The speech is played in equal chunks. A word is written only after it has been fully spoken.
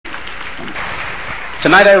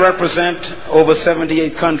Tonight I represent over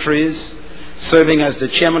 78 countries, serving as the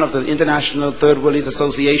chairman of the International Third World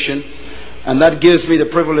Association, and that gives me the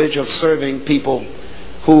privilege of serving people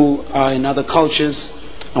who are in other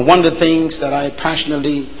cultures. And one of the things that I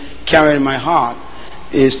passionately carry in my heart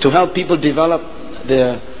is to help people develop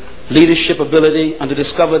their leadership ability and to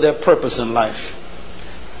discover their purpose in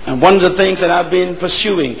life. And one of the things that I've been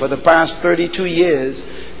pursuing for the past 32 years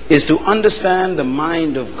is to understand the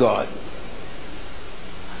mind of God.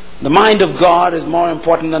 The mind of God is more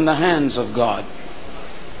important than the hands of God.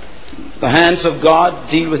 The hands of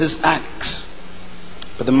God deal with his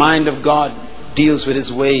acts, but the mind of God deals with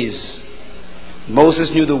his ways.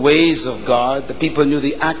 Moses knew the ways of God, the people knew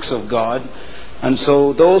the acts of God, and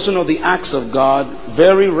so those who know the acts of God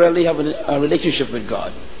very rarely have a relationship with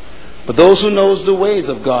God. But those who knows the ways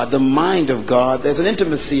of God, the mind of God, there's an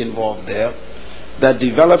intimacy involved there that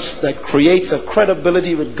develops, that creates a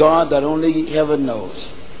credibility with God that only heaven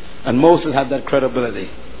knows. And Moses had that credibility.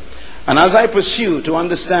 And as I pursue to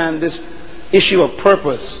understand this issue of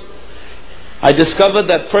purpose, I discovered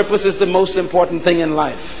that purpose is the most important thing in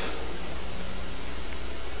life.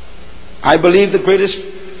 I believe the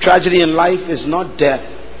greatest tragedy in life is not death,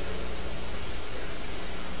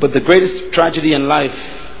 but the greatest tragedy in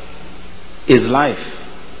life is life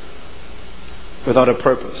without a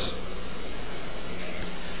purpose.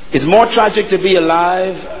 It's more tragic to be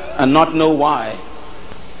alive and not know why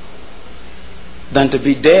than to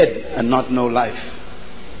be dead and not know life.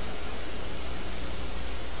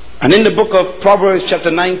 And in the book of Proverbs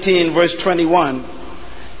chapter 19 verse 21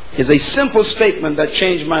 is a simple statement that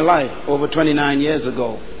changed my life over 29 years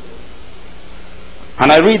ago.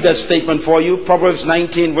 And I read that statement for you. Proverbs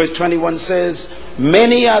 19 verse 21 says,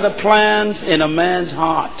 "Many are the plans in a man's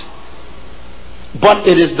heart, but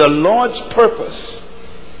it is the Lord's purpose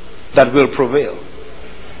that will prevail."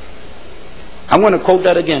 I'm going to quote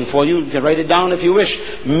that again for you. You can write it down if you wish.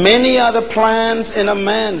 Many are the plans in a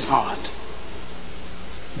man's heart,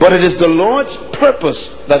 but it is the Lord's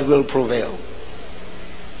purpose that will prevail.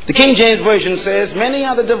 The King James Version says, "Many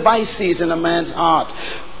are the devices in a man's heart,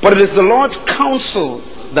 but it is the Lord's counsel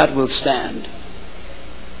that will stand."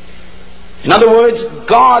 In other words,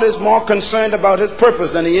 God is more concerned about his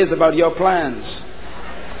purpose than he is about your plans.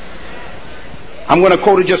 I'm going to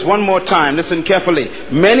quote it just one more time. Listen carefully.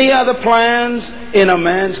 "Many are the plans in a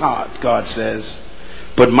man's heart," God says,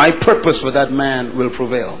 "but my purpose for that man will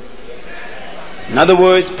prevail." In other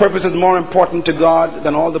words, purpose is more important to God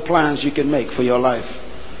than all the plans you can make for your life.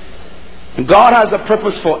 And God has a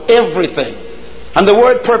purpose for everything. And the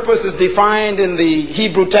word purpose is defined in the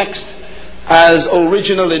Hebrew text as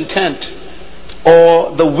original intent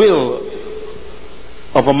or the will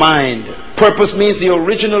of a mind. Purpose means the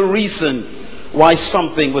original reason why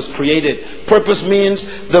something was created. Purpose means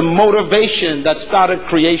the motivation that started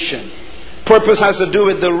creation. Purpose has to do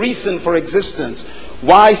with the reason for existence.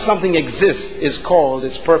 Why something exists is called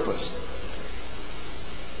its purpose.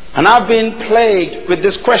 And I've been plagued with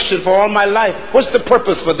this question for all my life. What's the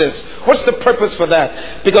purpose for this? What's the purpose for that?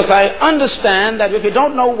 Because I understand that if you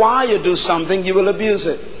don't know why you do something, you will abuse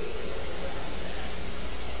it.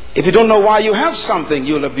 If you don't know why you have something,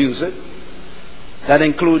 you'll abuse it. That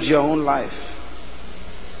includes your own life.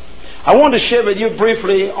 I want to share with you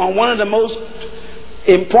briefly on one of the most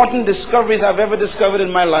important discoveries I've ever discovered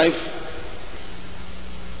in my life.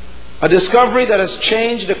 A discovery that has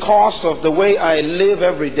changed the course of the way I live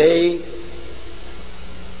every day.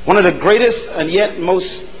 One of the greatest and yet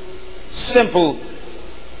most simple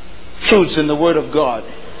truths in the Word of God.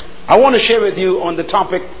 I want to share with you on the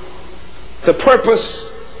topic, the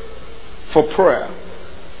purpose for prayer.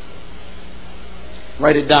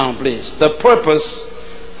 Write it down, please. The purpose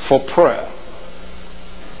for prayer.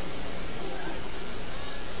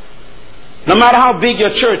 No matter how big your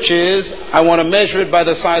church is, I want to measure it by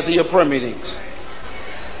the size of your prayer meetings.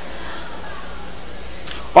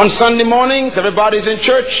 On Sunday mornings, everybody's in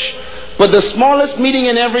church, but the smallest meeting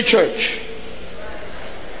in every church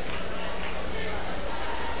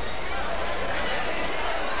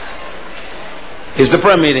is the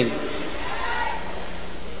prayer meeting.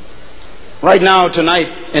 Right now, tonight,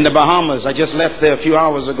 in the Bahamas, I just left there a few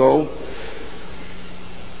hours ago.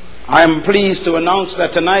 I am pleased to announce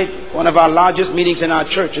that tonight, one of our largest meetings in our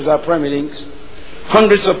church is our prayer meetings.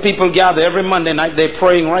 Hundreds of people gather every Monday night. They're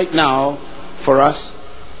praying right now for us,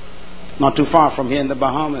 not too far from here in the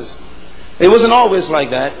Bahamas. It wasn't always like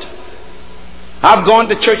that. I've gone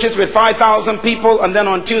to churches with 5,000 people, and then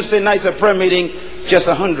on Tuesday nights a prayer meeting, just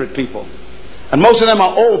 100 people. And most of them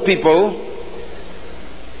are old people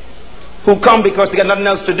who come because they got nothing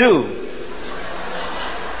else to do.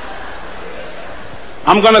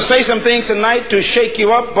 I'm going to say some things tonight to shake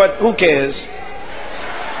you up, but who cares?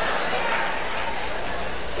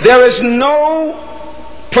 There is no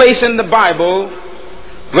place in the Bible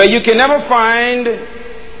where you can never find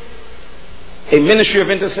a ministry of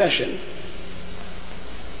intercession.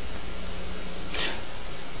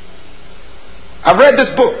 I've read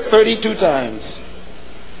this book 32 times.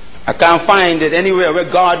 I can't find it anywhere where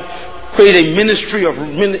God created a ministry of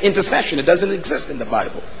intercession. It doesn't exist in the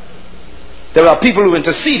Bible. There are people who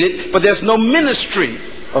interceded, but there's no ministry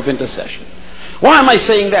of intercession. Why am I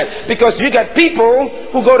saying that? Because you got people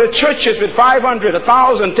who go to churches with 500,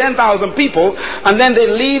 1,000, 10,000 people, and then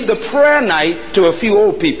they leave the prayer night to a few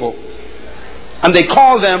old people. And they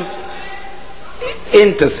call them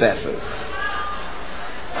intercessors.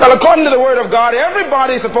 Well, according to the Word of God,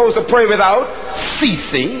 everybody is supposed to pray without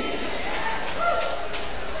ceasing.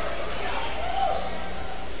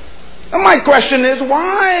 And my question is,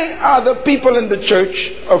 why are the people in the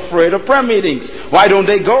church afraid of prayer meetings? Why don't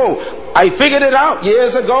they go? I figured it out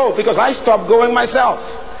years ago because I stopped going myself.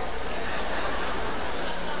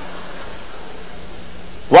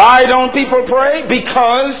 Why don't people pray?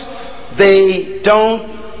 Because they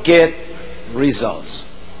don't get results.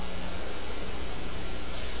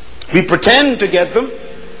 We pretend to get them.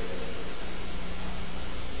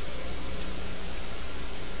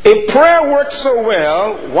 If prayer works so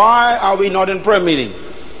well, why are we not in prayer meeting?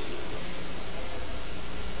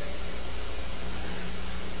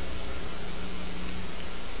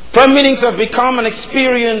 Prayer meetings have become an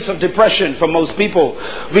experience of depression for most people.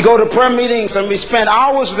 We go to prayer meetings and we spend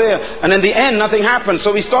hours there, and in the end nothing happens,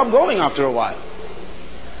 so we stop going after a while.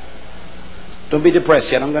 Don't be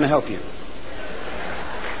depressed yet, I'm going to help you.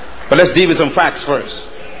 But let's deal with some facts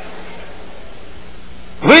first.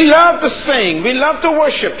 We love to sing, we love to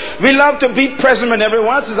worship, we love to be present when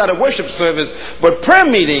everyone else is at a worship service, but prayer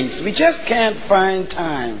meetings, we just can't find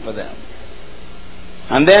time for them.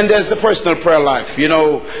 And then there's the personal prayer life. You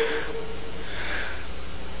know,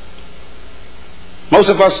 most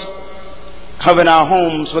of us have in our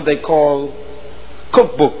homes what they call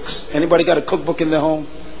cookbooks. Anybody got a cookbook in their home?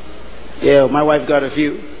 Yeah, my wife got a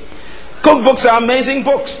few. Cookbooks are amazing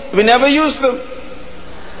books. We never use them.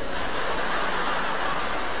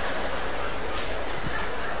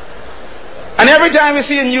 And every time we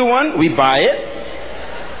see a new one, we buy it.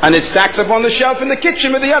 And it stacks up on the shelf in the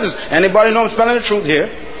kitchen with the others. Anybody know I'm spelling the truth here?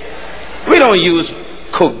 We don't use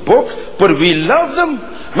cookbooks, but we love them.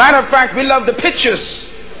 Matter of fact, we love the pictures.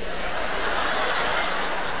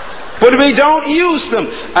 But we don't use them.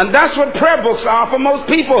 And that's what prayer books are for most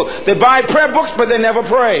people. They buy prayer books, but they never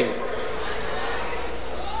pray.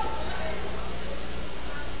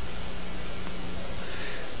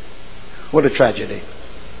 What a tragedy.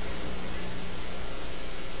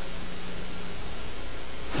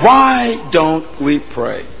 Why don't we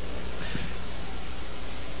pray?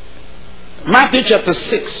 Matthew chapter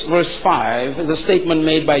 6 verse 5 is a statement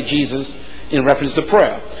made by Jesus in reference to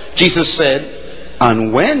prayer. Jesus said,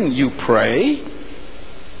 and when you pray,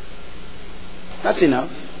 that's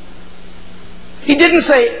enough. He didn't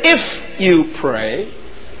say if you pray,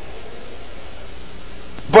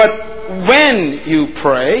 but when you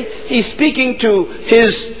pray. He's speaking to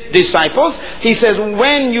his disciples. He says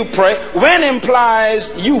when you pray. When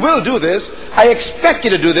implies you will do this. I expect you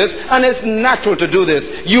to do this, and it's natural to do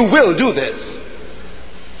this. You will do this.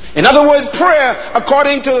 In other words, prayer,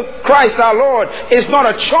 according to Christ our Lord, is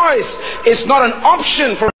not a choice. It's not an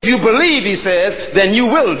option. For if you believe, he says, then you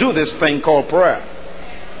will do this thing called prayer.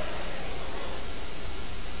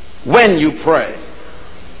 When you pray.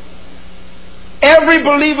 Every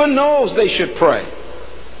believer knows they should pray.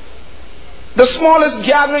 The smallest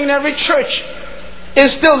gathering in every church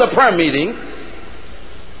is still the prayer meeting,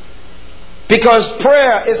 because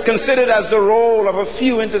prayer is considered as the role of a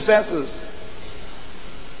few intercessors.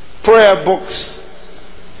 Prayer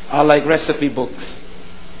books are like recipe books.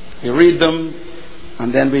 We read them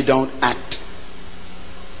and then we don't act.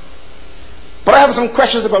 But I have some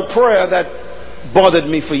questions about prayer that bothered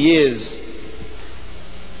me for years.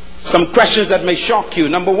 Some questions that may shock you.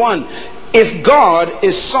 Number one, if God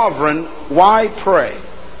is sovereign, why pray? I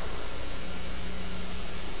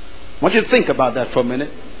want you to think about that for a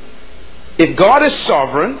minute. If God is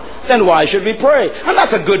sovereign, then why should we pray? And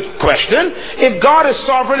that's a good question. If God is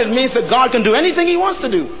sovereign, it means that God can do anything he wants to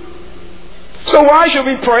do. So why should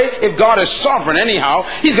we pray if God is sovereign anyhow?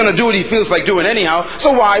 He's going to do what he feels like doing anyhow.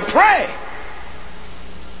 So why pray?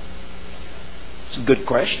 It's a good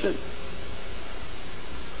question.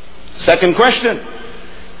 Second question.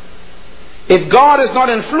 If God is not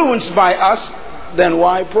influenced by us, then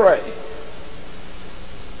why pray?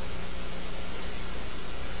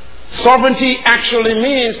 Sovereignty actually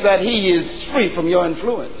means that he is free from your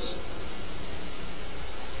influence.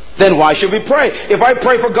 Then why should we pray? If I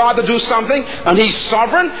pray for God to do something and he's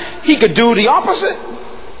sovereign, he could do the opposite.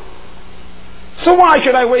 So why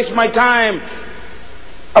should I waste my time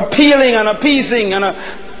appealing and appeasing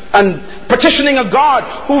and petitioning a God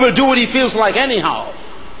who will do what he feels like anyhow?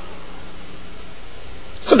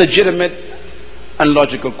 It's a legitimate and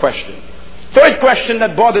logical question. Third question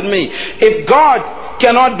that bothered me: if God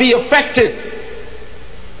cannot be affected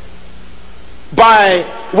by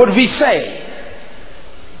what we say,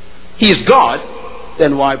 he is God,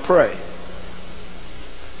 then why pray?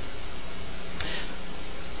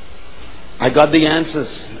 I got the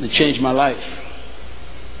answers, and it changed my life.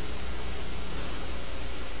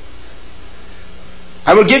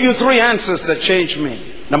 I will give you 3 answers that changed me.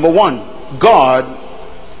 Number 1, God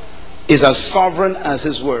is as sovereign as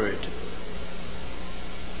his word.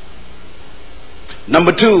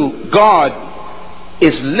 Number 2, God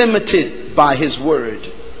is limited by his word.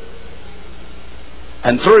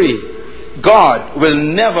 And 3, God will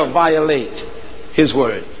never violate his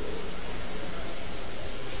word.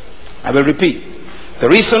 I will repeat. The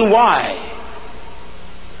reason why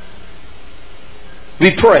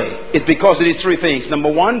we pray is because of these 3 things.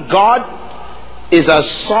 Number 1, God is as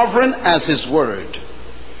sovereign as his word.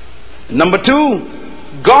 Number 2,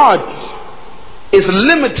 God is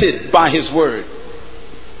limited by his word.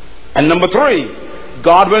 And number 3,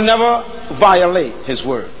 God will never violate his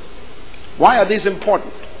word. Why are these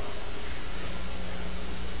important?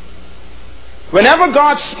 Whenever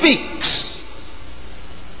God speaks,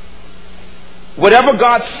 whatever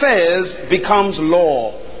God says becomes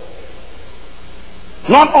law.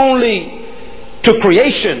 Not only to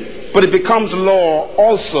creation, but it becomes law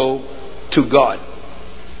also to God.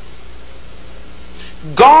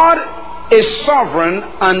 God is sovereign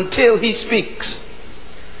until he speaks.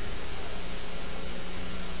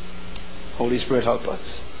 Holy Spirit, help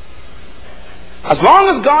us. As long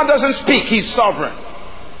as God doesn't speak, he's sovereign.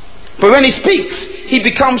 But when he speaks, he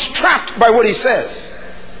becomes trapped by what he says.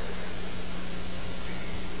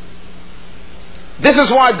 This is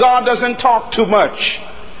why God doesn't talk too much.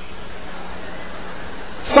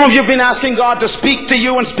 Some of you have been asking God to speak to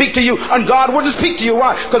you, and God wouldn't speak to you.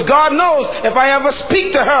 Why? Because God knows if I ever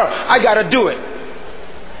speak to her, I got to do it.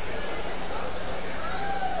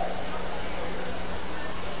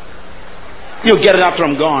 You'll get it after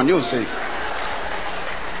I'm gone. You'll see.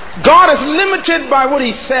 God is limited by what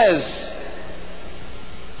he says.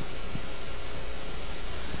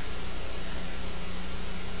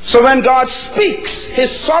 So when God speaks,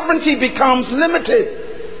 his sovereignty becomes limited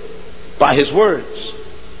by his words.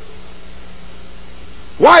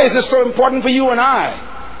 Why is this so important for you and I?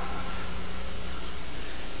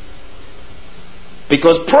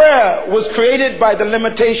 Because prayer was created by the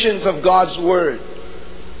limitations of God's word.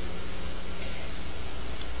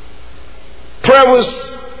 Prayer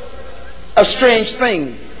was a strange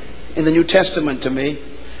thing in the New Testament to me.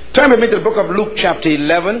 Turn with me to the book of Luke chapter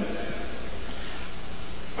 11.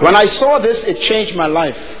 When I saw this, it changed my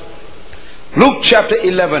life. Luke chapter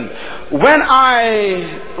 11. When I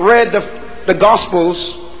read the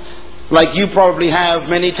Gospels, like you probably have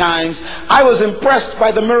many times, I was impressed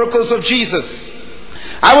by the miracles of Jesus.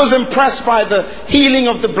 I was impressed by the healing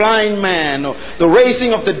of the blind man, or the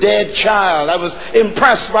raising of the dead child. I was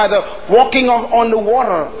impressed by the walking on the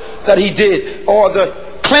water that he did, or the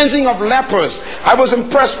cleansing of lepers. I was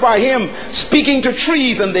impressed by him speaking to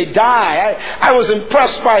trees and they die. I was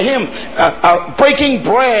impressed by him breaking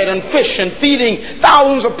bread and fish and feeding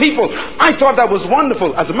thousands of people. I thought that was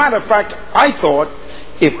wonderful. As a matter of fact, I thought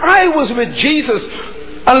if I was with Jesus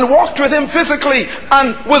and walked with him physically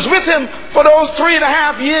and was with him for those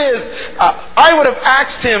 3.5 years, I would have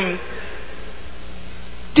asked him,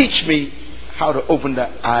 teach me how to open the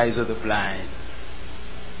eyes of the blind.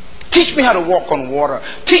 Teach me how to walk on water.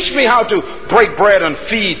 Teach me how to break bread and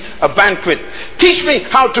feed a banquet. Teach me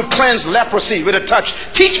how to cleanse leprosy with a touch.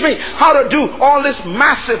 Teach me how to do all this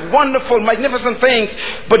massive, wonderful, magnificent things.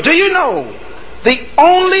 But do you know, the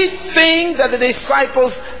only thing that the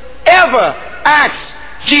disciples ever asked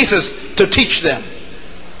Jesus to teach them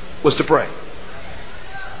was to pray.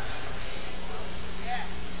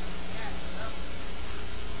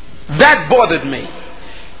 That bothered me.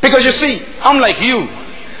 Because you see, I'm like you.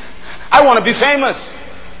 I want to be famous.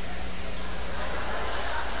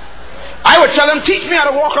 I would tell them, teach me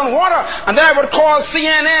how to walk on water. And then I would call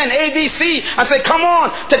CNN, ABC, and say, come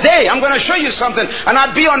on, today I'm going to show you something. And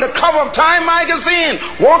I'd be on the cover of Time magazine,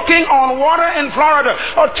 walking on water in Florida.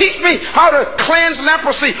 Or teach me how to cleanse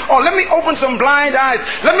leprosy. Or let me open some blind eyes.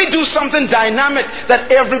 Let me do something dynamic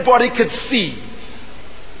that everybody could see.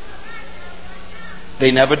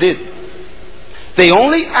 They never did. They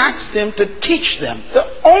only asked him to teach them. The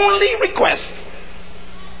only request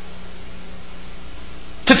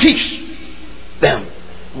to teach them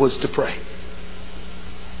was to pray.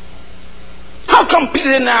 How come Peter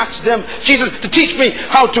didn't ask them, Jesus, to teach me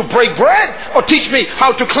how to break bread or teach me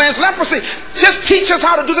how to cleanse leprosy? Just teach us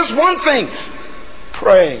how to do this one thing.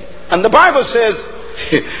 Pray. And the Bible says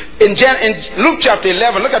in Luke chapter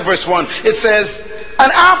 11, look at verse 1. It says,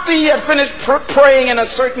 and after he had finished praying in a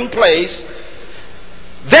certain place,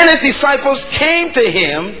 then his disciples came to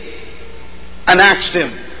him and asked him,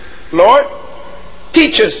 Lord,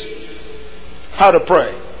 teach us how to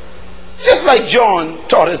pray. Just like John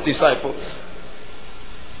taught his disciples.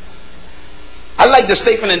 I like the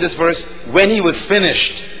statement in this verse, when he was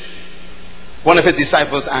finished, one of his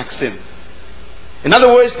disciples asked him. In other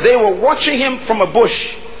words, they were watching him from a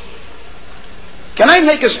bush. Can I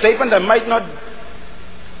make a statement that might not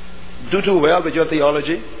do too well with your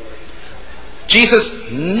theology?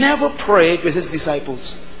 Jesus never prayed with his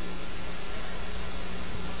disciples.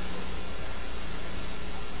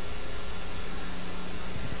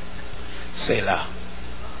 Selah.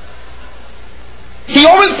 He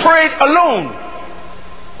always prayed alone.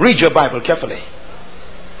 Read your Bible carefully.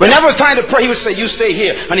 Whenever it was time to pray, he would say, you stay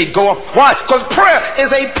here. And he'd go off. Why? Because prayer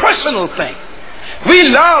is a personal thing. We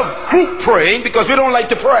love group praying because we don't like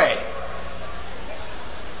to pray.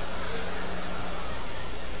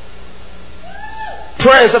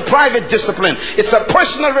 Prayer is a private discipline. It's a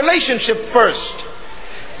personal relationship first.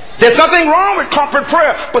 There's nothing wrong with corporate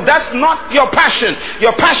prayer, but that's not your passion.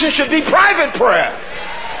 Your passion should be private prayer.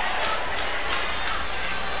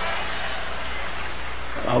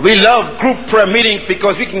 We love group prayer meetings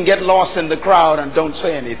because we can get lost in the crowd and don't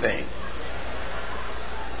say anything.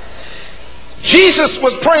 Jesus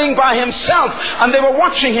was praying by himself and they were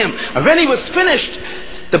watching him. And when he was finished,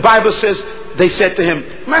 the Bible says, they said to him,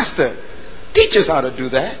 Master, teach us how to do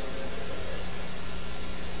that.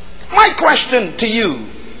 My question to you,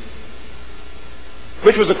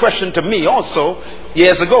 which was a question to me also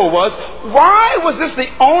years ago, was, why was this the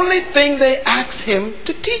only thing they asked him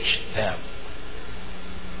to teach them?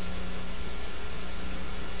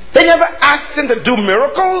 They never asked him to do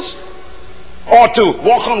miracles or to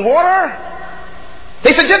walk on water.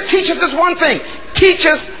 They said, just teach us this one thing. Teach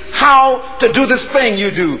us how to do this thing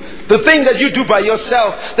you do. The thing that you do by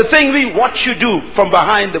yourself. The thing we watch you do from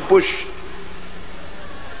behind the bush.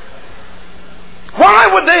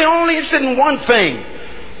 Why were they only interested in one thing?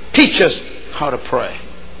 Teach us how to pray.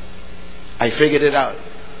 I figured it out.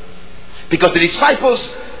 Because the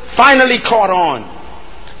disciples finally caught on.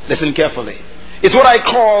 Listen carefully. It's what I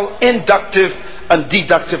call inductive and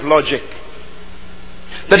deductive logic.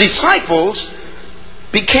 The disciples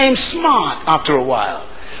became smart after a while.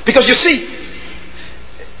 Because you see,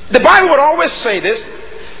 the Bible would always say this,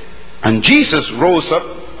 and Jesus rose up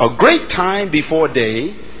a great time before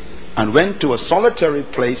day and went to a solitary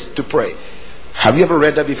place to pray. Have you ever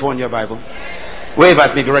read that before in your Bible? Wave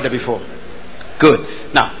at me if you read that before. Good.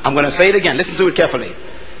 Now, I'm going to say it again. Listen to it carefully.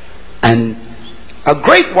 And a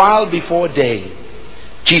great while before day,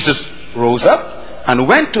 Jesus rose up and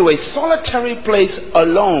went to a solitary place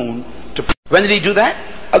alone to pray. When did he do that?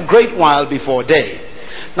 A great while before day.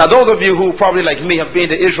 Now, those of you who probably like me have been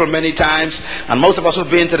to Israel many times, and most of us who've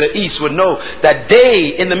been to the East would know that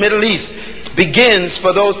day in the Middle East begins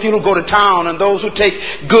for those people who go to town and those who take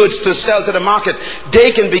goods to sell to the market.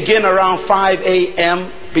 Day can begin around 5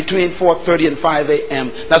 a.m., between 4:30 and 5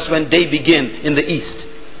 a.m. That's when day begin in the East.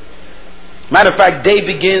 Matter of fact, day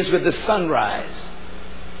begins with the sunrise.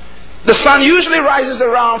 The sun usually rises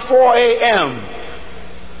around 4 a.m.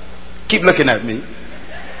 Keep looking at me.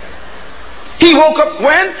 He woke up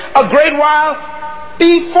when? A great while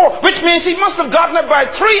before. Which means he must have gotten up by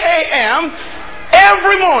 3 a.m.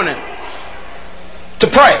 every morning to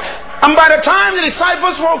pray. And by the time the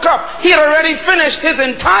disciples woke up, he had already finished his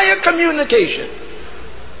entire communication.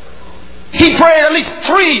 He prayed at least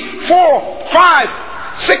 3, 4,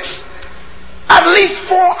 5, 6, at least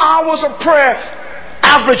 4 hours of prayer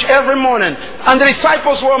average every morning. And the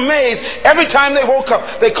disciples were amazed. Every time they woke up,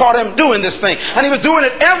 they caught him doing this thing. And he was doing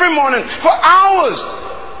it every morning for hours.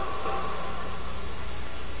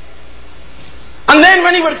 And then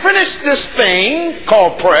when he would finish this thing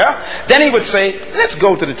called prayer, then he would say, let's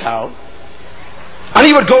go to the town. And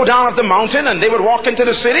he would go down off the mountain and they would walk into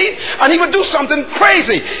the city and he would do something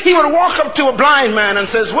crazy. He would walk up to a blind man and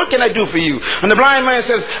says, what can I do for you? And the blind man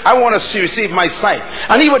says, I want to receive my sight.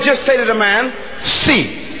 And he would just say to the man,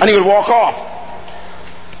 see. And he would walk off.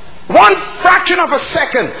 One fraction of a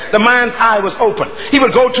second, the man's eye was open. He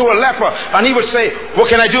would go to a leper and he would say, what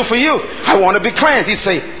can I do for you? I want to be cleansed. He'd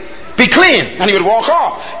say, be clean. And he would walk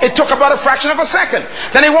off. It took about a fraction of a second.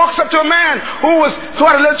 Then he walks up to a man who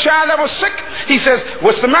had a little child that was sick. He says,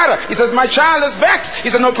 what's the matter? He says, my child is vexed. He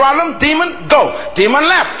said, no problem. Demon, go. Demon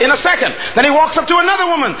left in a second. Then he walks up to another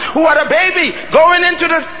woman who had a baby going into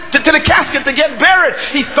the casket to get buried.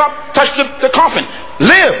 He stopped, touched the coffin.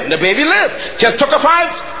 Live. And the baby lived. Just took a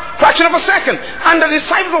fraction of a second. And the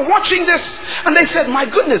disciples were watching this, and they said, my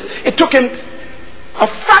goodness, it took him a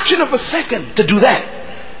fraction of a second to do that,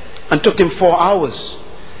 and took him 4 hours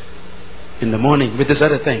in the morning with this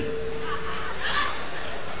other thing.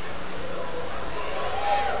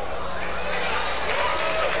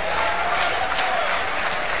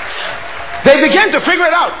 They began to figure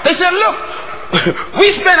it out. They said, look, we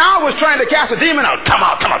spent hours trying to cast a demon out. Come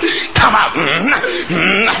out, come out, come out.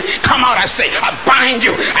 Come out, I say. I bind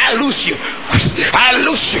you. I loose you. I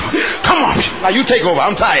loose you. Come on. Now you take over.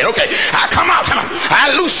 I'm tired. Okay. Come out, come out.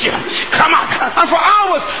 I loose you. Come out. And for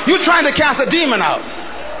hours, you're trying to cast a demon out.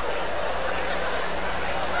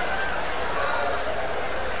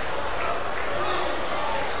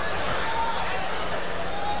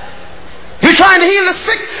 You're trying to heal the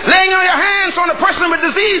sick, laying on your hands on a person with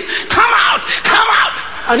disease. Come out, come out.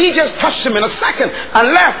 And he just touched him in a second and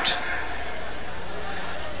left.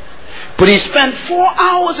 But he spent 4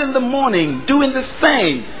 hours in the morning doing this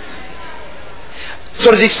thing.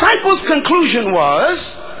 So the disciples' conclusion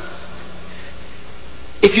was,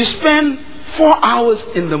 if you spend 4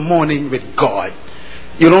 hours in the morning with God,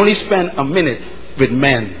 you'll only spend a minute with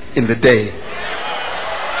men in the day.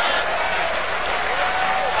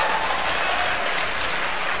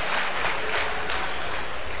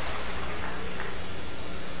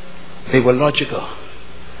 They were logical.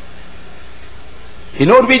 You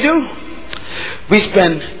know what we do? We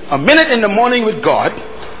spend a minute in the morning with God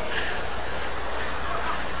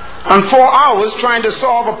and 4 hours trying to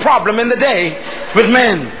solve a problem in the day with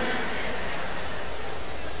men.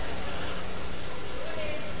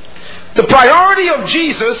 The priority of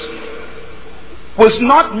Jesus was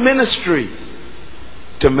not ministry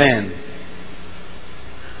to men.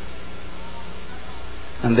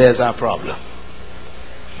 And there's our problem.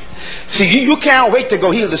 See, you can't wait to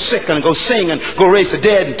go heal the sick and go sing and go raise the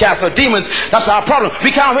dead and cast out demons. That's our problem.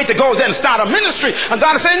 We can't wait to go there and start a ministry. And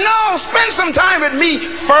God is saying, no, spend some time with me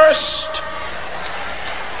first.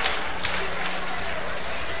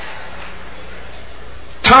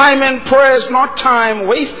 Time in prayer is not time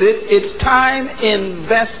wasted. It's time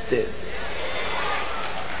invested.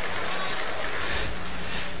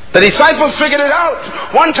 The disciples figured it out.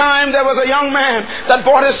 One time there was a young man that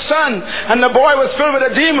brought his son, and the boy was filled with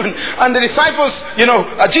a demon. And the disciples,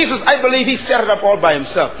 Jesus, I believe he set it up all by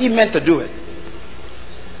himself. He meant to do it.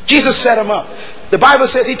 Jesus set him up. The Bible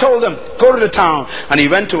says he told them, go to the town. And he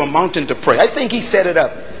went to a mountain to pray. I think he set it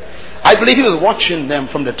up. I believe he was watching them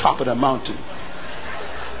from the top of the mountain.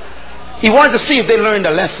 He wanted to see if they learned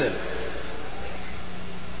a lesson.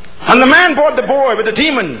 And the man brought the boy with the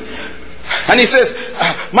demon. And he says,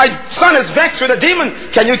 my son is vexed with a demon.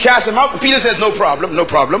 Can you cast him out? And Peter says, no problem, no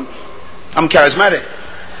problem. I'm charismatic.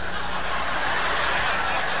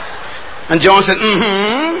 And John said,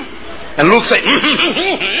 mm-hmm. And Luke said,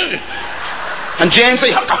 mm-hmm. And James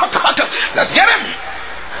said, let's get him.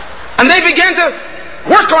 And they began to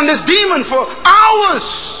work on this demon for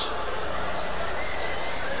hours.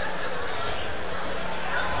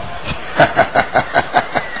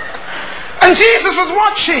 And Jesus was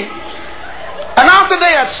watching. And after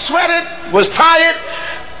they had sweated, was tired,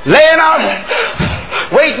 laying out,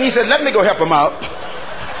 waiting, he said, let me go help him out.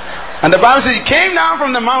 And the Bible says he came down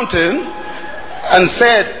from the mountain and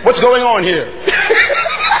said, what's going on here?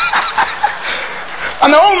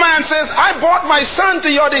 And the old man says, I brought my son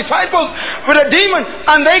to your disciples with a demon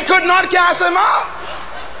and they could not cast him out.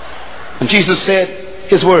 And Jesus said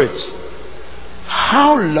his words,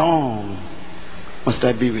 how long must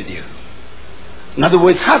I be with you? In other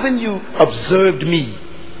words, haven't you observed me?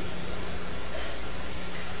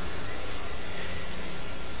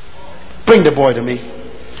 Bring the boy to me.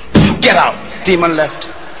 Get out. Demon left.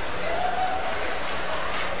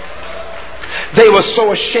 They were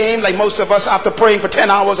so ashamed, like most of us, after praying for 10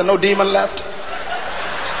 hours and no demon left.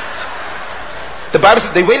 The Bible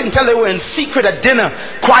says they waited until they were in secret at dinner,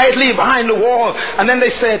 quietly behind the wall. And then they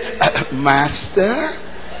said, Master,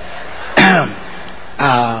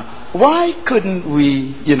 why couldn't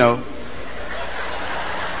we,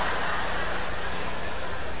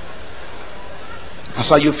 That's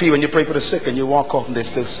how you feel when you pray for the sick and you walk off and they're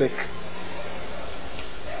still sick.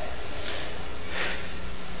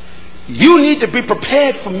 You need to be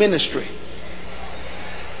prepared for ministry.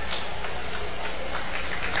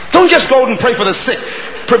 Don't just go out and pray for the sick.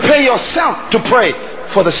 Prepare yourself to pray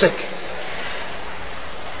for the sick.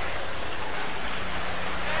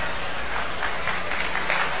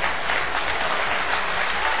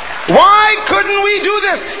 couldn't we do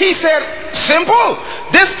this? He said, simple.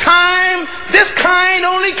 This kind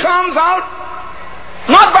only comes out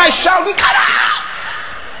not by shouting, "Come out!"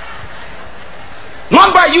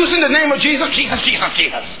 Not by using the name of Jesus, Jesus, Jesus,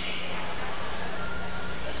 Jesus.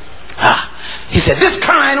 He said, this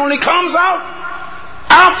kind only comes out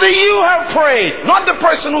after you have prayed, not the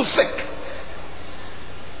person who's sick.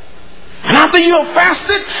 And after you have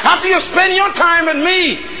fasted, after you have spent your time with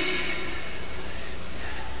me.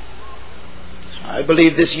 I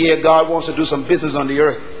believe this year God wants to do some business on the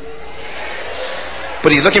earth.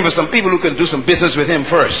 But he's looking for some people who can do some business with him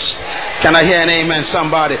first. Can I hear an amen,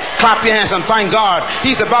 somebody? Clap your hands and thank God.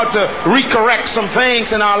 He's about to recorrect some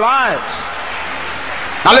things in our lives.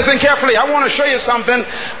 Now listen carefully. I want to show you something.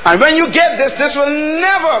 And when you get this, this will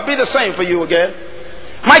never be the same for you again.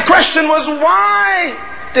 My question was, why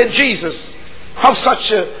did Jesus have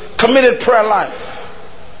such a committed prayer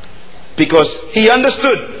life? Because he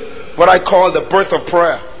understood what I call the birth of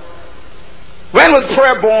prayer. When was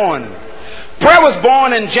prayer born? Prayer was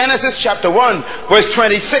born in Genesis chapter 1, verse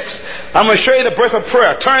 26. I'm going to show you the birth of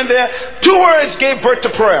prayer. Turn there. 2 words gave birth to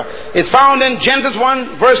prayer. It's found in Genesis 1,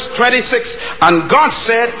 verse 26. And God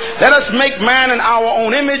said, let us make man in our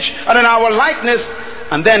own image and in our likeness.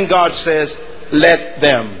 And then God says, let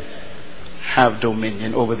them have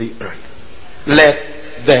dominion over the earth. Let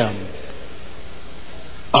them.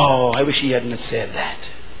 Oh, I wish he hadn't said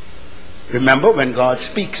that. Remember, when God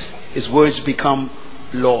speaks, his words become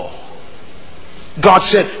law. God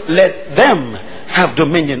said, let them have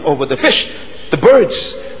dominion over the fish, the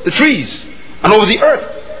birds, the trees, and over the earth,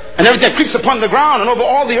 and everything that creeps upon the ground, and over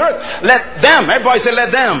all the earth. Let them. Everybody say,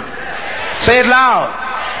 let them. Say it loud.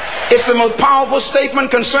 It's the most powerful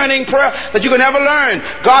statement concerning prayer that you can ever learn.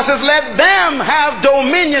 God says, let them have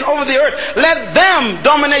dominion over the earth. Let them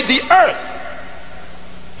dominate the earth.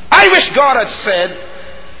 I wish God had said,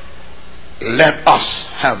 let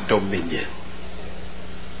us have dominion.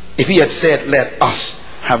 If he had said, let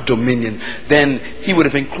us have dominion, then he would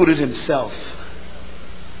have included himself.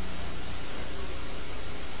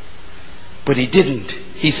 But he didn't.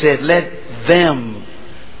 He said, let them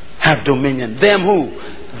have dominion. Them who?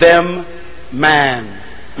 Them man.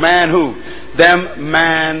 Man who? Them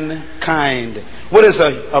mankind. What is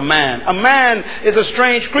a man? A man is a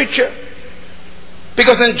strange creature.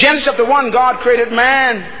 Because in Genesis chapter 1, God created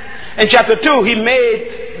man. In chapter 2, he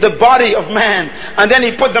made the body of man, and then he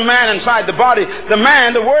put the man inside the body. The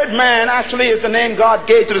man, the word man, actually is the name God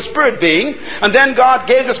gave to the spirit being, and then God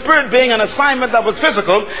gave the spirit being an assignment that was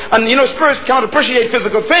physical. And you know, spirits cannot appreciate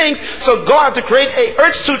physical things, so God had to create a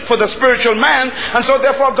earth suit for the spiritual man. And so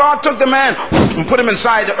therefore God took the man and put him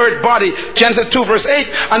inside the earth body, Genesis 2 verse 8.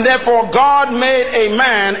 And therefore God made a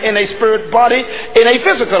man in a spirit body in a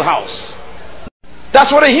physical house.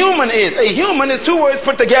 That's what a human is. A human is 2 words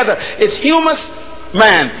put together. It's humus,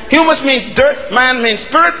 man. Humus means dirt, man means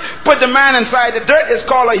spirit. Put the man inside the dirt, it's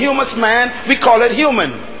called a humus man. We call it human.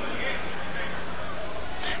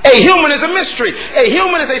 A human is a mystery. A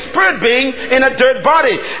human is a spirit being in a dirt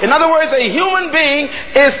body. In other words, a human being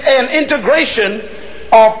is an integration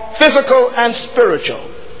of physical and spiritual.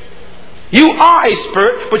 You are a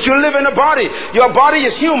spirit, but you live in a body. Your body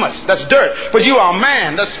is humus, that's dirt. But you are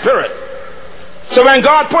man, that's spirit. So when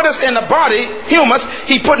God put us in the body, humus,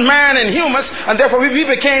 he put man in humus, and therefore we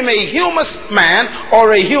became a humus man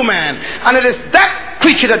or a human. And it is that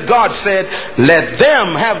creature that God said, let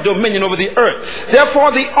them have dominion over the earth.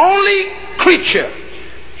 Therefore the only creature,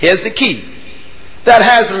 here's the key, that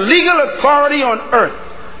has legal authority on earth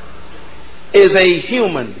is a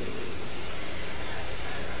human.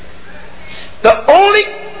 The only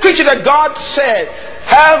creature that God said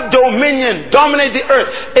have dominion, dominate the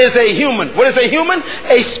earth, is a human. What is a human?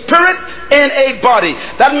 A spirit in a body.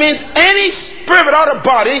 That means any spirit without a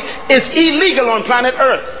body is illegal on planet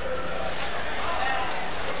earth.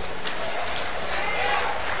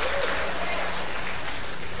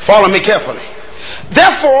 Follow me carefully.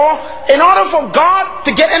 Therefore, in order for God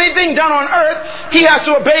to get anything done on earth, he has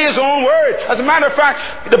to obey his own word. As a matter of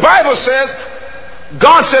fact, the Bible says,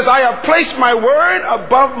 God says, I have placed my word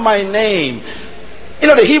above my name. You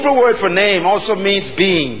know, the Hebrew word for name also means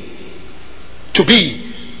being, to be.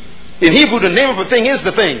 In Hebrew, the name of a thing is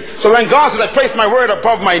the thing. So when God says, I placed my word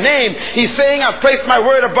above my name, he's saying, I've placed my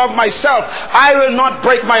word above myself. I will not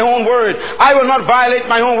break my own word. I will not violate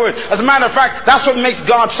my own word. As a matter of fact, that's what makes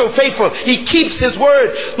God so faithful. He keeps his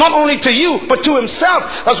word, not only to you, but to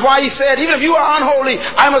himself. That's why he said, even if you are unholy,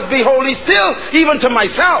 I must be holy still, even to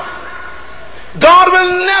myself. God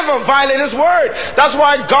will never violate his word. That's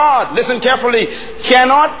why God, listen carefully,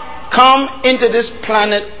 cannot come into this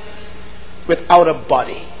planet without a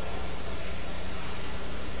body.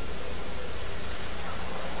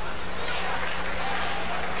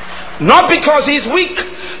 Not because he's weak,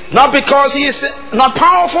 not because he is not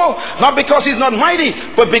powerful, not because he's not mighty,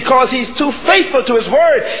 but because he's too faithful to his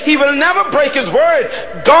word. He will never break his word.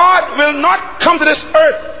 God will not come to this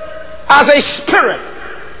earth as a spirit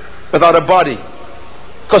without a body,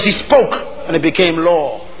 because he spoke and it became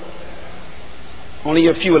law. Only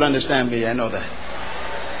a few will understand me, I know that.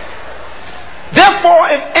 Therefore,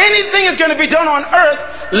 if anything is going to be done on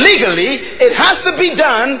earth legally, it has to be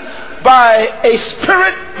done by a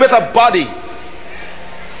spirit with a body.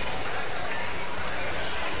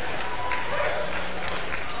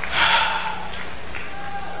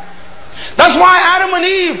 That's why Adam and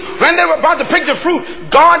Eve, when they were about to pick the fruit,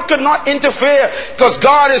 God could not interfere, because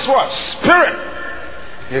God is what? Spirit.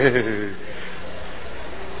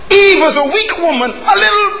 Eve was a weak woman, a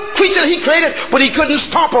little creature he created, but he couldn't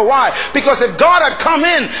stop her. Why? Because if God had come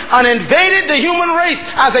in and invaded the human race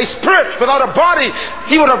as a spirit without a body,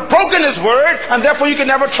 he would have broken his word, and therefore you could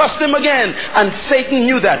never trust him again. And Satan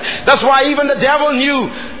knew that. That's why even the devil knew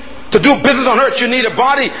to do business on earth you need a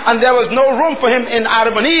body, and there was no room for him in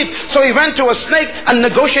Adam and Eve. So he went to a snake and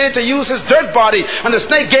negotiated to use his dirt body, and the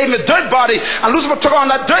snake gave him a dirt body, and Lucifer took on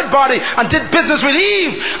that dirt body and did business with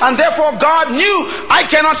Eve. And therefore God knew, I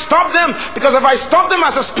cannot stop them, because if I stop them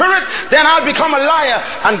as a spirit, then I'll become a liar,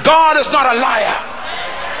 and God is not a liar.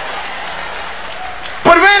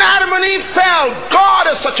 But when Adam and Eve fell, God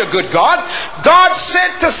is such a good God. God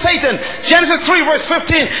said to Satan, Genesis 3 verse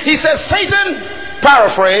 15, he says, Satan,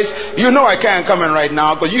 paraphrase, you know I can't come in right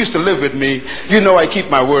now, but you used to live with me. You know I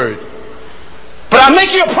keep my word. But I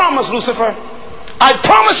make you a promise, Lucifer. I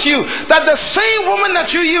promise you that the same woman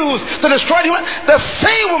that you use to destroy the human, the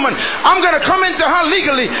same woman, I'm going to come into her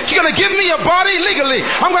legally. She's going to give me a body legally.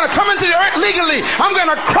 I'm going to come into the earth legally. I'm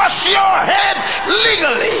going to crush your head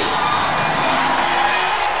legally.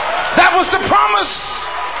 That was the promise.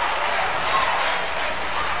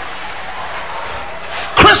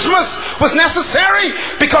 Christmas was necessary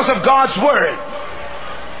because of God's word.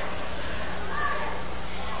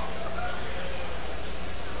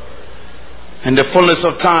 In the fullness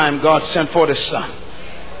of time, God sent forth his son,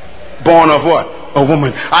 born of what? A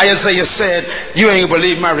woman. Isaiah said, you ain't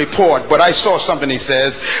believe my report, but I saw something. He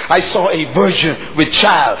says, I saw a virgin with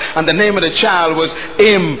child, and the name of the child was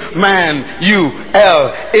Immanuel.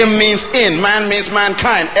 Im means in, man means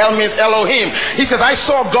mankind, El means Elohim. He says, I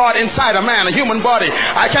saw God inside a man, a human body.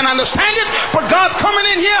 I can't understand it, but God's coming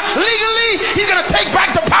in here legally. He's going to take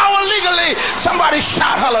back the power legally. Somebody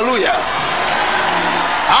shout hallelujah.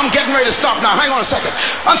 I'm getting ready to stop now. Hang on a second.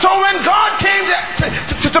 And so when God came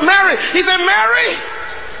to Mary, he said, Mary,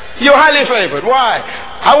 you're highly favored. Why?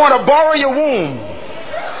 I want to borrow your womb.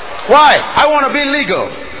 Why? I want to be legal.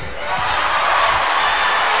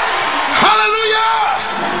 Hallelujah.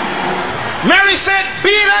 Mary said,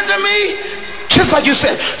 be it unto me, just like you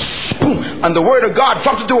said. And the word of God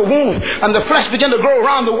dropped into a womb, and the flesh began to grow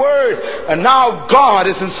around the word, and now God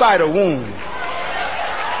is inside a womb.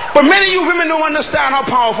 But many of you women don't understand how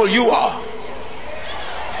powerful you are.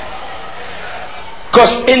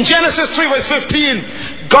 Because in Genesis 3 verse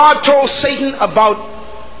 15, God told Satan about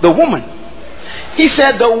the woman. He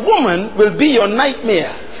said, the woman will be your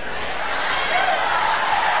nightmare.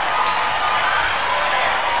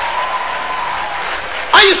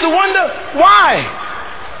 I used to wonder why.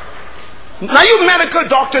 Now you medical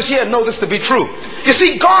doctors here know this to be true. You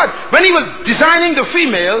see, God, when he was designing the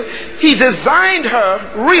female, he designed her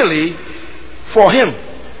really for him.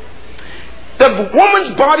 The woman's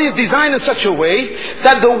body is designed in such a way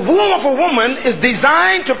that the womb of a woman is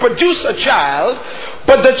designed to produce a child,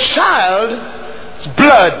 but the child's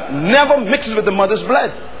blood never mixes with the mother's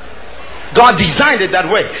blood. God designed it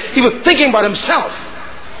that way. He was thinking about himself.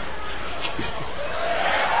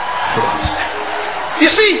 You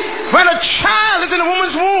see, when a child is in a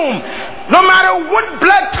woman's womb, no matter what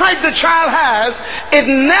blood type the child has, it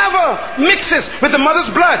never mixes with the mother's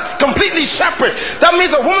blood. Completely separate. That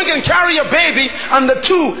means a woman can carry a baby and the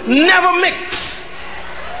two never mix.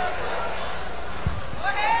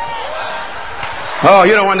 Oh,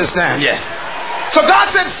 you don't understand yet. So God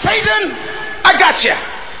said, Satan, I got you.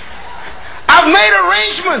 I've made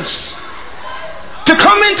arrangements to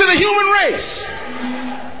come into the human race.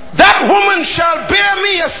 That woman shall bear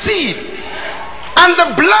me a seed, and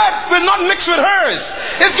the blood will not mix with hers.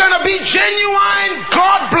 It's going to be genuine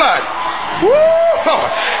God blood. Woo!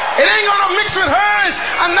 It ain't going to mix with hers,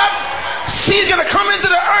 and that seed is going to come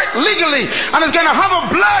into the earth legally, and it's going to have a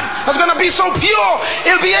blood that's going to be so pure,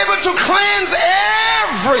 it'll be able to cleanse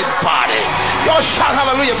everybody. Y'all shout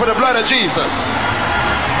hallelujah for the blood of Jesus.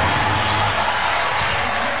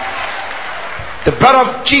 The blood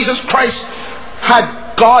of Jesus Christ had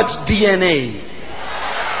God's DNA.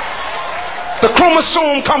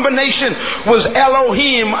 chromosome combination was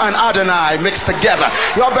Elohim and Adonai mixed together.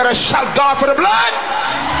 Y'all better shout God for the blood.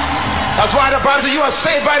 That's why the Bible says you are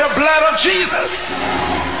saved by the blood of Jesus.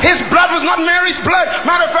 His blood was not Mary's blood.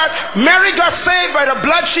 Matter of fact, Mary got saved by the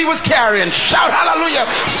blood she was carrying. Shout hallelujah,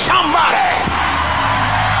 somebody.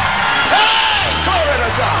 Hey, glory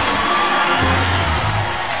to God.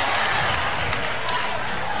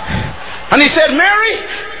 And he said, Mary,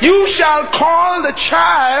 you shall call the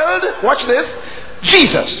child, watch this,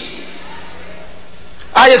 Jesus.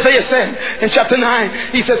 Isaiah said in chapter 9,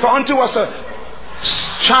 he said, for unto us a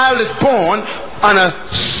child is born and a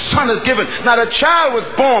son is given. Now the child was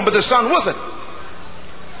born, but the son wasn't.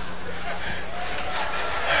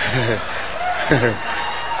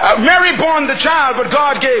 Mary born the child, but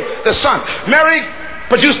God gave the son. Mary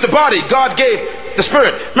produced the body, God gave the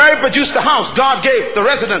spirit. Mary produced the house, God gave the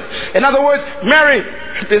resident. In other words, Mary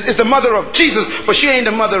is the mother of Jesus, but she ain't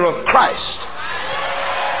the mother of Christ.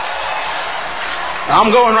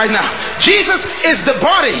 I'm going right now. Jesus is the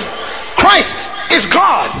body. Christ is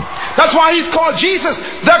God. That's why he's called Jesus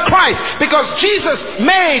the Christ, because Jesus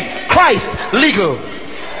made Christ legal.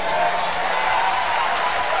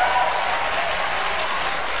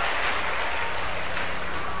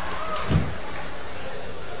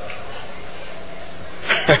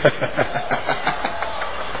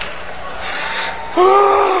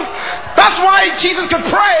 That's why Jesus could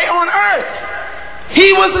pray on earth.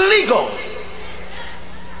 He was legal.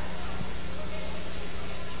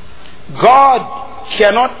 God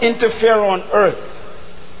cannot interfere on earth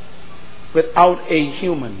without a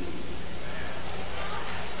human.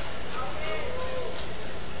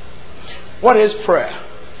 What is prayer?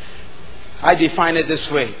 I define it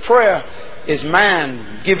this way. Prayer is man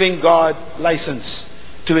giving God license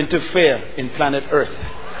to interfere in planet Earth.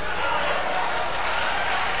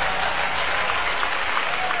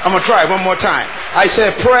 I'm going to try it one more time. I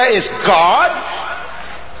said prayer is God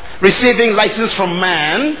receiving license from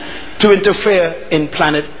man to interfere in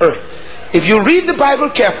planet Earth. If you read the Bible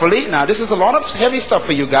carefully, now this is a lot of heavy stuff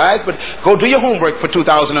for you guys, but go do your homework for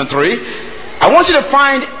 2003. I want you to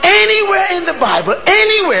find anywhere in the Bible,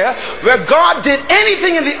 anywhere where God did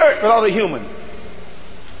anything in the earth without a human.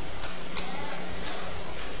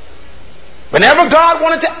 Whenever God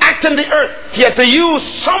wanted to act in the earth, he had to use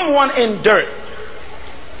someone in dirt.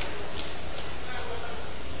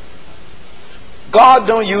 God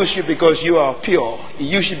don't use you because you are pure. He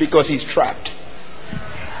uses you because he's trapped.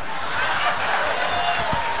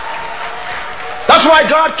 That's why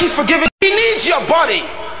God keeps forgiving. He needs your body.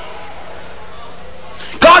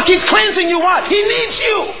 God keeps cleansing you. What? He needs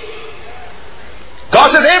you.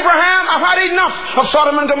 God says, Abraham, I've had enough of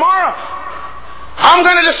Sodom and Gomorrah. I'm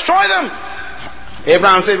going to destroy them.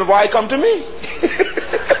 Abraham said, but why come to me?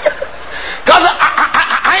 God,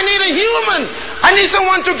 I need a human. I need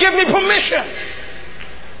someone to give me permission.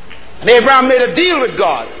 And Abraham made a deal with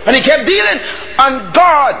God. And he kept dealing. And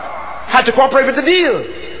God had to cooperate with the deal.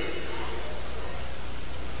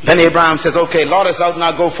 Then Abraham says, okay, Lot is out,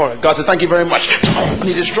 now go for it. God said, thank you very much. And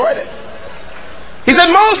he destroyed it. He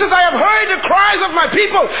said, Moses, I have heard the cries of my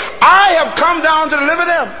people. I have come down to deliver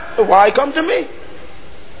them. So why come to me?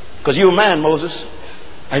 Because you're a man, Moses.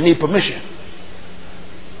 I need permission.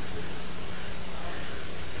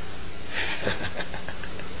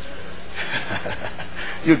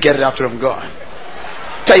 You get it after I'm gone.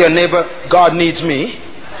 Tell your neighbor, God needs me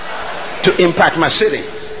to impact my city.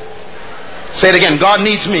 Say it again. God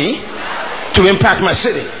needs me to impact my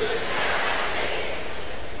city.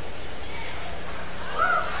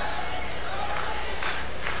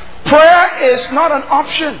 Prayer is not an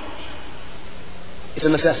option. It's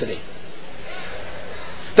a necessity.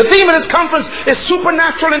 The theme of this conference is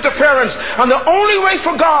supernatural interference. And the only way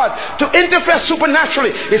for God to interfere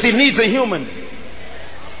supernaturally is he needs a human.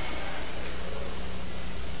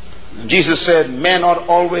 And Jesus said, men ought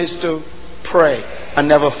always to pray and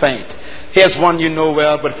never faint. Here's one you know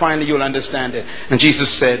well, but finally you'll understand it. And Jesus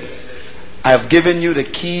said, I have given you the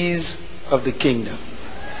keys of the kingdom.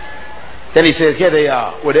 Then he says, here they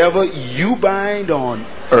are. Whatever you bind on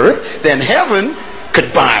earth, then heaven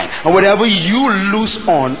could bind. And whatever you loose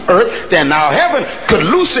on earth, then now heaven could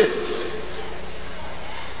loose it.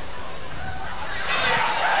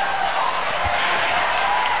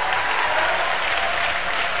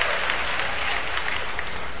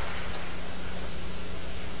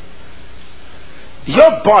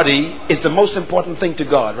 Your body is the most important thing to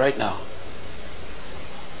God right now.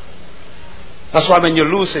 That's why when you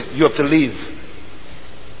lose it, you have to leave.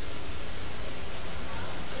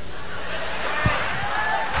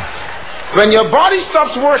 When your body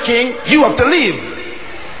stops working, you have to leave.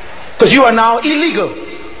 Because you are now illegal.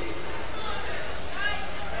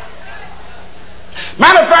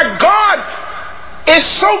 Matter of fact, God is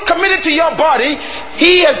so committed to your body,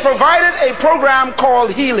 He has provided a program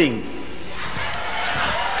called healing.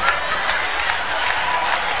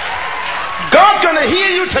 God's going to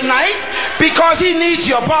heal you tonight because He needs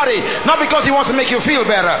your body, not because He wants to make you feel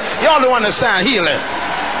better. Y'all don't understand healing.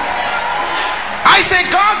 I say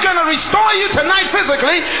God's going to restore you tonight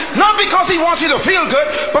physically, not because He wants you to feel good,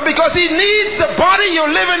 but because He needs the body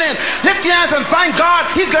you're living in. Lift your hands and thank God.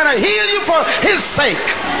 He's going to heal you for His sake.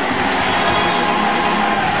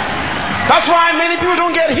 That's why many people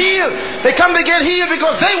don't get healed. They come to get healed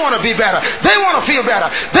because they want to be better. They want to feel better.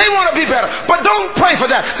 They want to be better. But don't pray for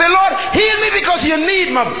that. Say, Lord, heal me because you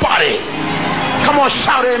need my body. Come on,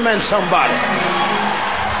 shout amen, somebody.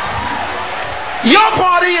 Your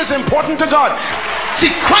body is important to God. See,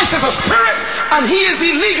 Christ is a spirit, and He is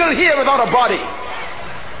illegal here without a body.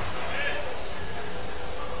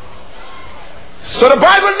 So the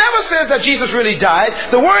Bible never says that Jesus really died.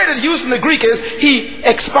 The word it used in the Greek is He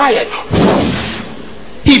expired.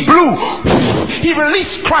 He blew. He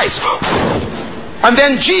released Christ. And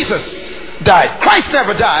then Jesus died. Christ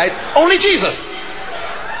never died, only Jesus.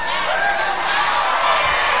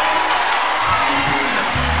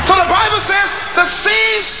 So the Bible says the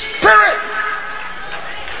same Spirit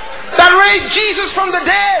that raised Jesus from the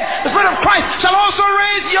dead, the Spirit of Christ, shall also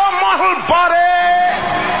raise your mortal body.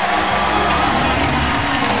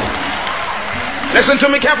 Listen to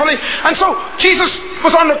me carefully. And so Jesus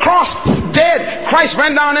was on the cross, dead. Christ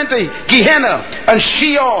ran down into Gehenna and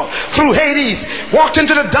Sheol, through Hades, walked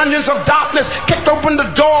into the dungeons of darkness, kicked open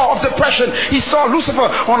the door of depression. He saw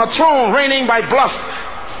Lucifer on a throne reigning by bluff.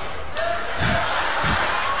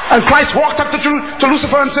 And Christ walked up to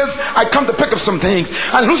Lucifer and says, I come to pick up some things.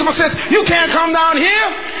 And Lucifer says, you can't come down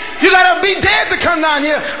here. You got to be dead to come down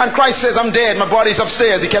here. And Christ says, I'm dead. My body's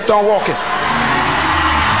upstairs. He kept on walking.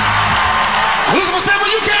 Lucifer said,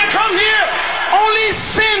 well, you can't come here. Only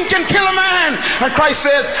sin can kill a man. And Christ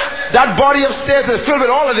says, that body upstairs is filled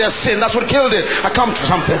with all of their sin. That's what killed it. I come for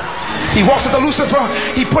something. He walks up to Lucifer.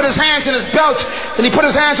 He put his hands in his belt, and he put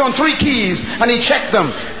his hands on 3 keys, and he checked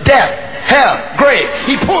them. Death, hell, grave.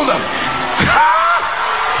 He pulled them.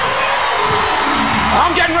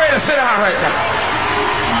 I'm getting ready to sit down right now.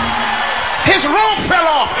 His robe fell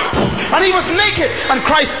off, and he was naked. And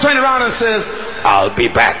Christ turned around and says, I'll be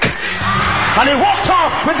back. And he walked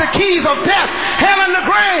off with the keys of death, hell, and the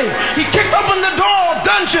grave. He kicked open the door of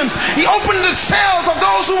dungeons. He opened the cells of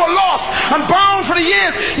those who were lost and bound for the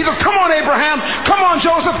years. He says, come on, Abraham. Come on,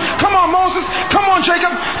 Joseph. Come on, Moses. Come on,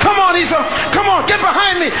 Jacob. Come on, Esau. Come on, get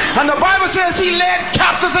behind me. And the Bible says he led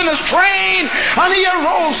captives in his train, and he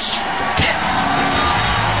arose dead.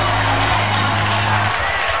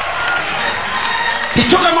 He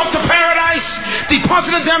took them up to paradise,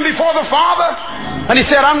 deposited them before the Father, and he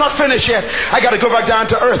said, I'm not finished yet. I got to go back down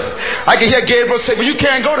to earth. I can hear Gabriel say, well, you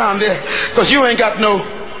can't go down there because you ain't got no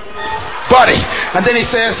body. And then he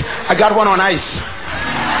says, I got one on ice.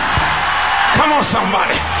 Come on,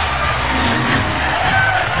 somebody.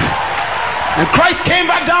 And Christ came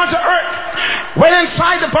back down to earth, went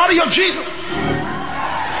inside the body of Jesus.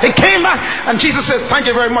 He came back, and Jesus said, thank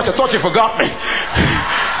you very much. I thought you forgot me.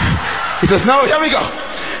 He says, no, here we go.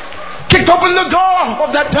 Kicked open the door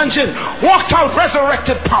of that dungeon, walked out,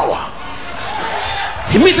 resurrected power.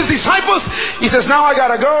 He meets his disciples. He says, now I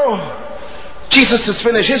gotta go. Jesus has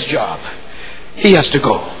finished his job. He has to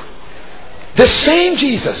go. The same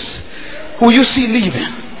Jesus who you see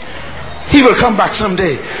leaving, he will come back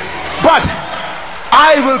someday. But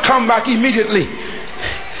I will come back immediately.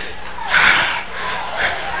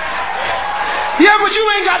 Yeah, but you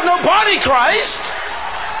ain't got no body, Christ.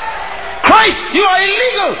 Christ, you are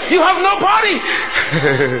illegal. You have no body.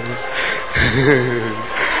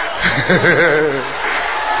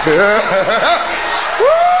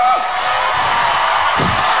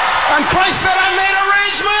 And Christ said, I made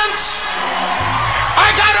arrangements.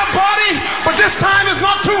 I got a body, but this time it's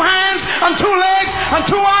not 2 hands and 2 legs and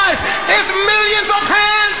 2 eyes. It's millions of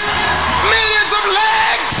hands, millions of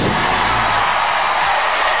legs.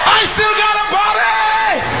 I still got a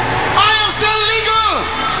body. I am still legal.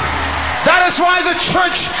 That is why the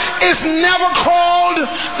church is never called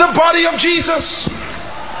the body of Jesus.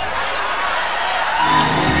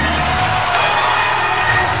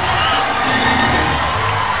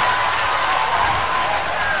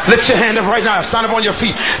 Lift your hand up right now. Stand up on your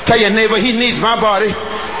feet. Tell your neighbor, he needs my body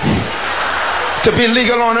to be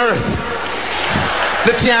legal on earth.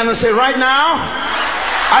 Lift your hand and say, right now,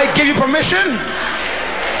 I give you permission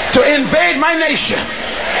to invade my nation.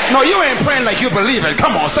 No, you ain't praying like you believe it.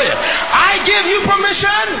 Come on, say it. I give you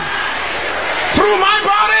permission through my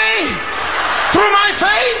body, through my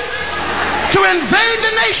faith, to invade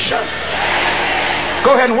the nation.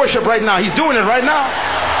 Go ahead and worship right now. He's doing it right now.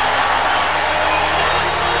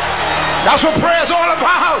 That's what prayer is all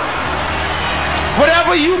about.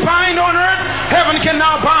 Whatever you bind on earth, heaven can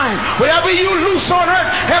now bind. Whatever you loose on earth,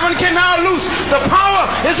 heaven can now loose. The power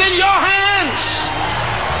is in your hands.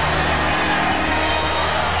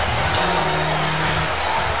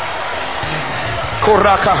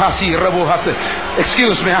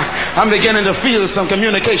 Excuse me, I'm beginning to feel some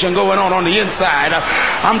communication going on the inside.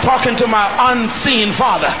 I'm talking to my unseen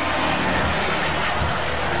Father.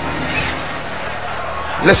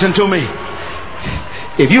 Listen to me.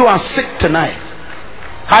 If you are sick tonight,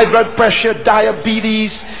 high blood pressure,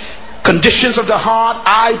 diabetes, conditions of the heart,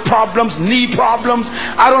 eye problems, knee problems,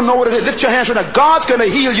 I don't know what it is, lift your hands right now. God's going to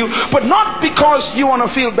heal you, but not because you want to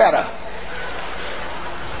feel better.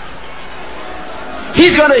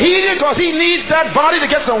 He's going to heal you because he needs that body to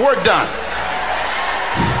get some work done.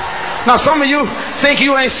 Now some of you think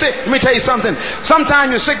you ain't sick. Let me tell you something. Sometimes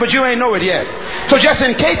you're sick but you ain't know it yet. So just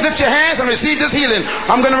in case, lift your hands and receive this healing.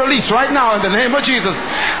 I'm going to release right now in the name of Jesus.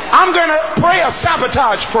 I'm going to pray a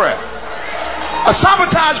sabotage prayer. A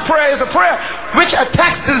sabotage prayer is a prayer which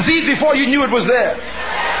attacks disease before you knew it was there.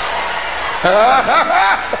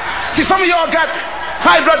 See, some of y'all got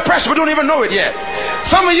high blood pressure but don't even know it yet.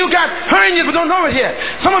 Some of you got hernias but don't know it yet.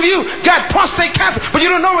 Some of you got prostate cancer but you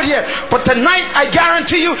don't know it yet. But tonight I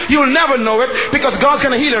guarantee you, you'll never know it because God's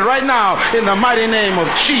going to heal it right now in the mighty name of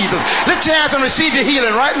Jesus. Lift your hands and receive your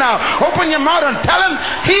healing right now. Open your mouth and tell him,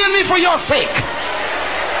 heal me for your sake.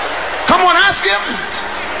 Come on, ask him.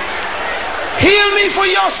 Heal me for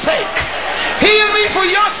your sake. Heal me for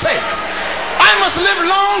your sake. I must live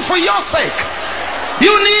long for your sake. You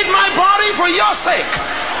need my body for your sake.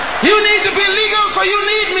 You need to be legal, so you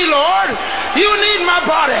need me, Lord. You need my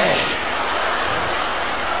body.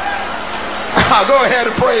 Go ahead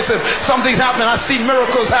and praise him. Something's happening. I see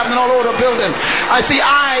miracles happening all over the building. I see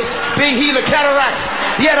eyes being healed of cataracts.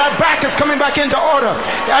 Yeah, that back is coming back into order.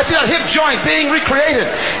 Yeah, I see that hip joint being recreated.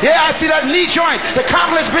 Yeah, I see that knee joint, the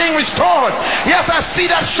cartilage being restored. Yes, I see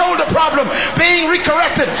that shoulder problem being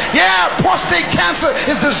recorrected. Yeah, prostate cancer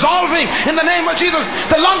is dissolving in the name of Jesus.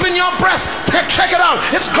 The lump in your breast, check it out.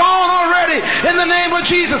 It's gone already in the name of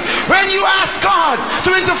Jesus. When you ask God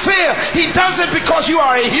to interfere, he does it because you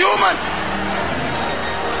are a human.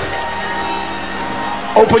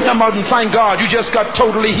 Open your mouth and thank God you just got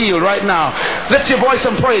totally healed right now. Lift your voice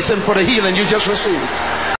and praise him for the healing you just received.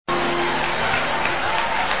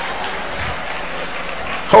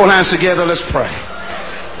 Hold hands together, let's pray.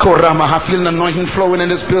 I feel an anointing flowing in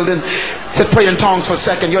this building. Just pray in tongues for a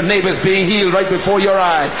second. Your neighbor is being healed right before your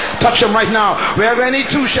eye. Touch him right now. Wherever any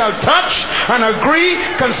two shall touch and agree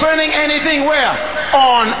concerning anything where?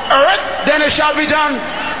 On earth, then it shall be done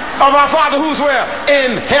of our Father who's where?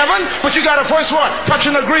 In heaven. But you got to first what? Touch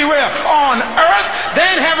and agree where? On earth.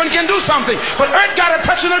 Then heaven can do something. But earth got to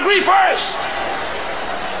touch and agree first.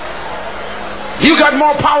 You got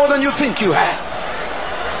more power than you think you have.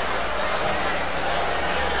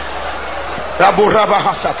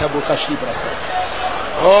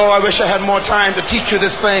 Oh, I wish I had more time to teach you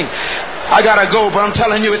this thing. I gotta go, but I'm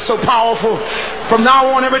telling you, it's so powerful. From now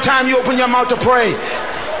on, every time you open your mouth to pray,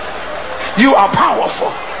 you are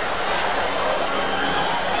powerful.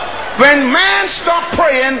 When man stops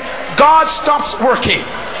praying, God stops working.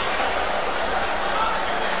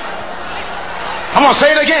 I'm going to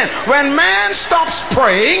say it again. When man stops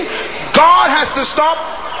praying, God has to stop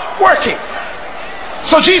working.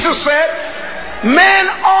 So Jesus said, men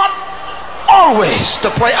ought always to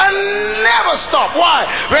pray and never stop. Why?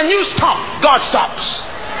 When you stop, God stops.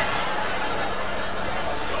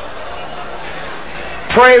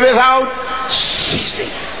 Pray without ceasing.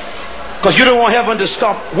 Because you don't want heaven to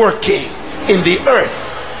stop working in the earth.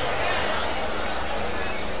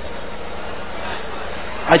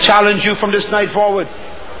 I challenge you from this night forward.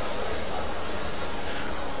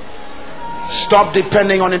 Stop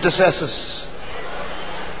depending on intercessors.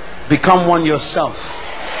 Become one yourself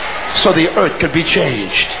so the earth could be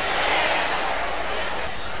changed.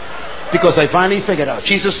 Because I finally figured out.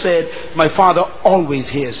 Jesus said, my Father always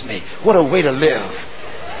hears me. What a way to live.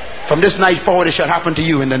 From this night forward, it shall happen to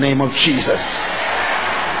you in the name of Jesus.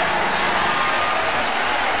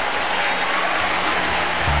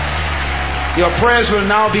 Your prayers will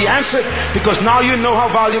now be answered because now you know how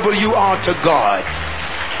valuable you are to God.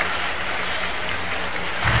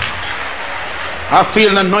 I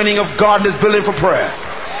feel an anointing of God in this building for prayer.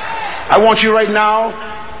 I want you right now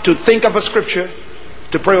to think of a scripture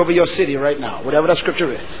to pray over your city right now, whatever that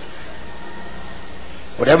scripture is.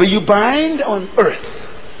 Whatever you bind on earth,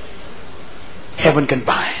 heaven can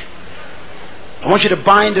bind. I want you to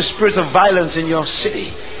bind the spirits of violence in your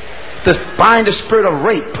city. Bind the spirit of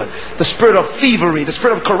rape, the spirit of thievery, the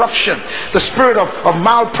spirit of corruption, the spirit of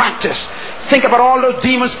malpractice. Think about all those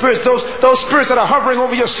demon spirits, those spirits that are hovering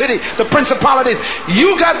over your city, the principalities.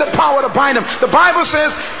 You got the power to bind them. The Bible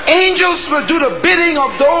says angels will do the bidding of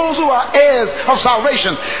those who are heirs of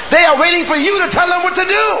salvation. They are waiting for you to tell them what to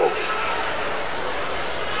do.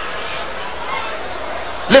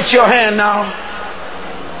 Lift your hand now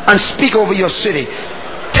and speak over your city.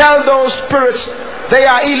 Tell those spirits they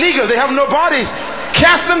are illegal. They have no bodies.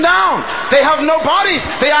 Cast them down. They have no bodies.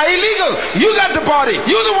 They are illegal. You got the body.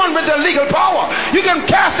 You're the one with the legal power. You can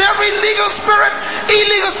cast every illegal spirit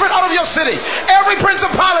out of your city. Every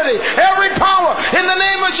principality, every power, in the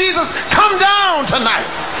name of Jesus, come down tonight.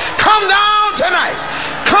 Come down tonight.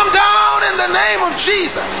 Come down in the name of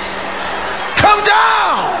Jesus. Come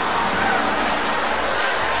down.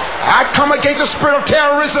 I come against the spirit of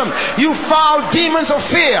terrorism. You foul demons of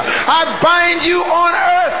fear. I bind you on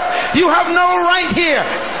earth. You have no right here.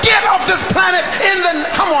 Get off this planet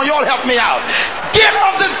come on, y'all help me out. Get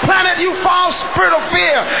off this planet, you foul spirit of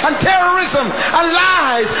fear and terrorism and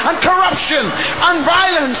lies and corruption and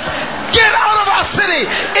violence. Get out of our city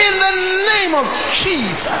in the name of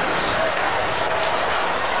Jesus.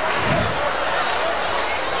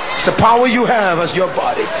 It's the power you have as your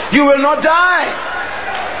body. You will not die.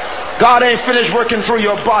 God ain't finished working through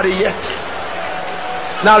your body yet.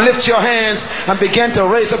 Now lift your hands and begin to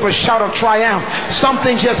raise up a shout of triumph.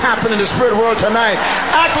 Something just happened in the spirit world tonight.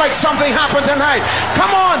 Act like something happened tonight.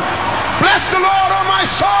 Come on. Bless the Lord, oh my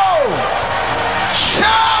soul.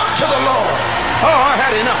 Shout to the Lord. Oh, I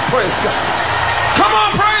had enough. Praise God. Come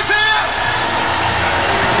on, praise Him.